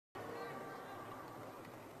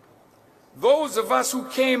Those of us who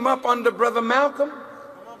came up under Brother Malcolm,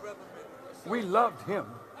 we loved him.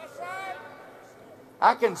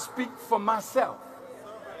 I can speak for myself.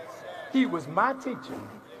 He was my teacher.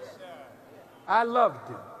 I loved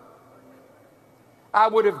him. I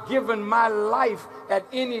would have given my life at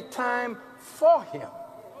any time for him.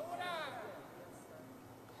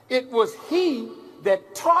 It was he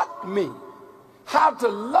that taught me how to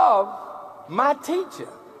love my teacher.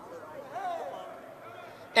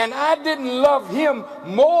 And I didn't love him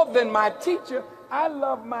more than my teacher. I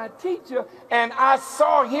loved my teacher, and I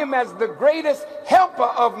saw him as the greatest helper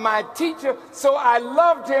of my teacher, so I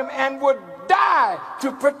loved him and would die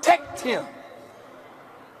to protect him.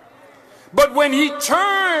 But when he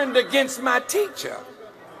turned against my teacher,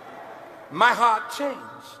 my heart changed.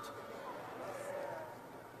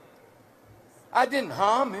 I didn't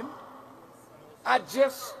harm him. I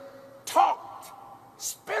just talked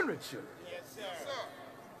spiritually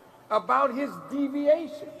about his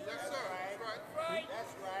deviation.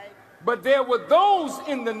 But there were those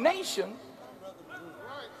in the nation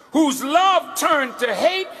whose love turned to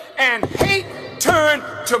hate and hate turned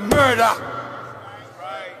to murder.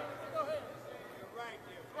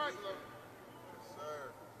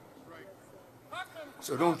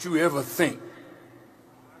 So don't you ever think,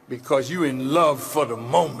 because you're in love for the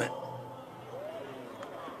moment,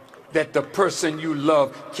 that the person you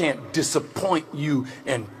love can't disappoint you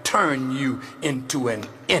and turn you into an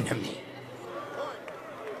enemy.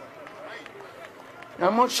 Now,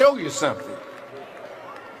 I'm going to show you something.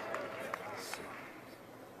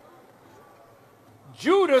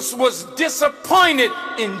 Judas was disappointed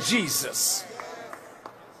in Jesus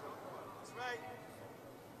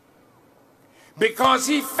because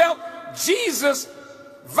he felt Jesus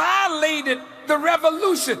violated the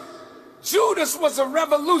revolution. Judas was a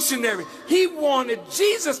revolutionary. He wanted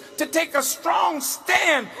Jesus to take a strong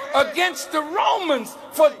stand against the Romans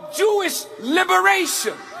for Jewish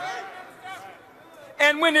liberation.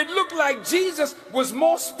 And when it looked like Jesus was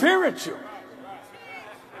more spiritual,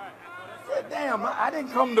 I said, damn, I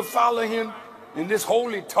didn't come to follow him in this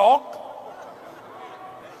holy talk.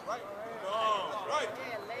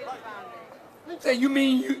 Say, you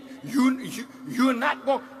mean you're not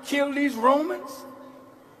going to kill these Romans?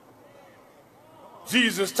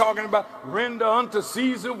 Jesus talking about render unto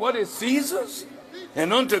Caesar what is Caesar's,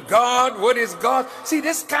 and unto God what is God. See,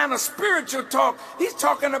 this kind of spiritual talk, he's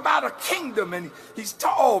talking about a kingdom, and he's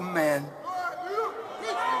oh man.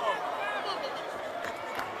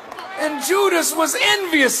 And Judas was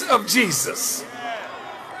envious of Jesus.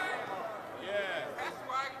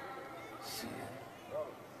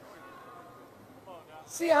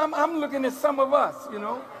 See, I'm looking at some of us, you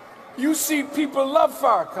know. You see people love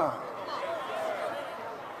Farrakhan.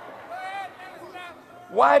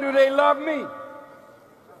 Why do they love me?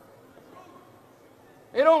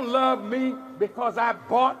 They don't love me because I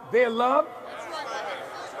bought their love.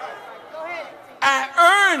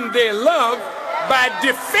 I earned their love by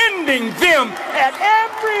defending them at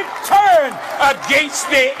every turn against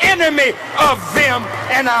the enemy of them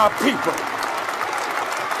and our people.